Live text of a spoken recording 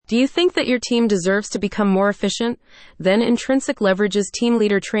Do you think that your team deserves to become more efficient? Then Intrinsic Leverage's team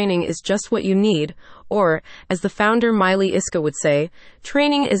leader training is just what you need. Or, as the founder Miley Iska would say,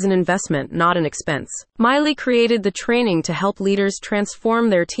 training is an investment, not an expense. Miley created the training to help leaders transform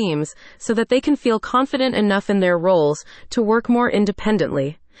their teams so that they can feel confident enough in their roles to work more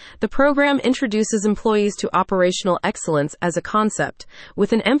independently. The program introduces employees to operational excellence as a concept,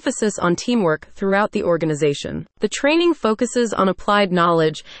 with an emphasis on teamwork throughout the organization. The training focuses on applied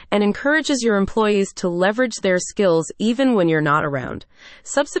knowledge and encourages your employees to leverage their skills even when you're not around,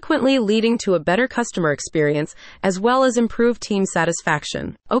 subsequently leading to a better customer experience as well as improved team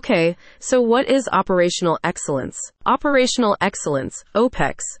satisfaction. Okay, so what is operational excellence? Operational excellence,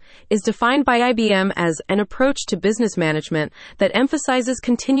 OPEX, is defined by IBM as an approach to business management that emphasizes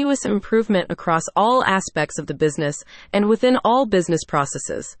continuous improvement across all aspects of the business and within all business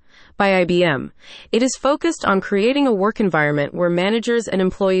processes. By IBM, it is focused on creating a work environment where managers and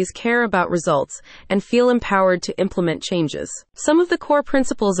employees care about results and feel empowered to implement changes. Some of the core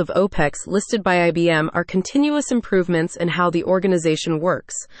principles of OPEX listed by IBM are continuous improvements in how the organization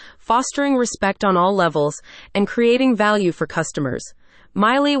works, fostering respect on all levels, and creating value for customers.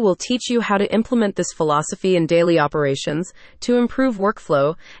 Miley will teach you how to implement this philosophy in daily operations to improve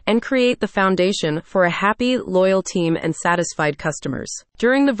workflow and create the foundation for a happy, loyal team and satisfied customers.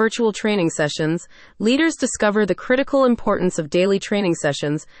 During the virtual training sessions, leaders discover the critical importance of daily training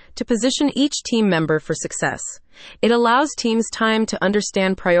sessions to position each team member for success. It allows teams time to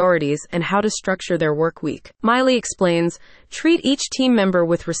understand priorities and how to structure their work week. Miley explains, treat each team member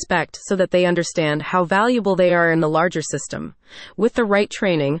with respect so that they understand how valuable they are in the larger system. With the right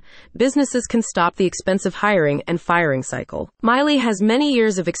training, businesses can stop the expensive hiring and firing cycle. Miley has many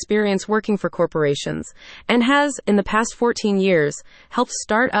years of experience working for corporations and has, in the past 14 years, helped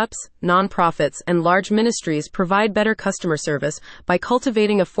startups, nonprofits, and large ministries provide better customer service by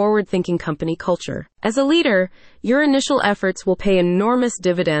cultivating a forward-thinking company culture. As a leader, your initial efforts will pay enormous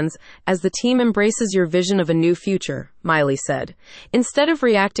dividends as the team embraces your vision of a new future, Miley said. Instead of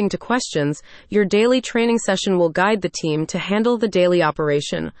reacting to questions, your daily training session will guide the team to handle the daily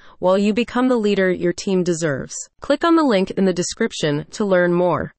operation while you become the leader your team deserves. Click on the link in the description to learn more.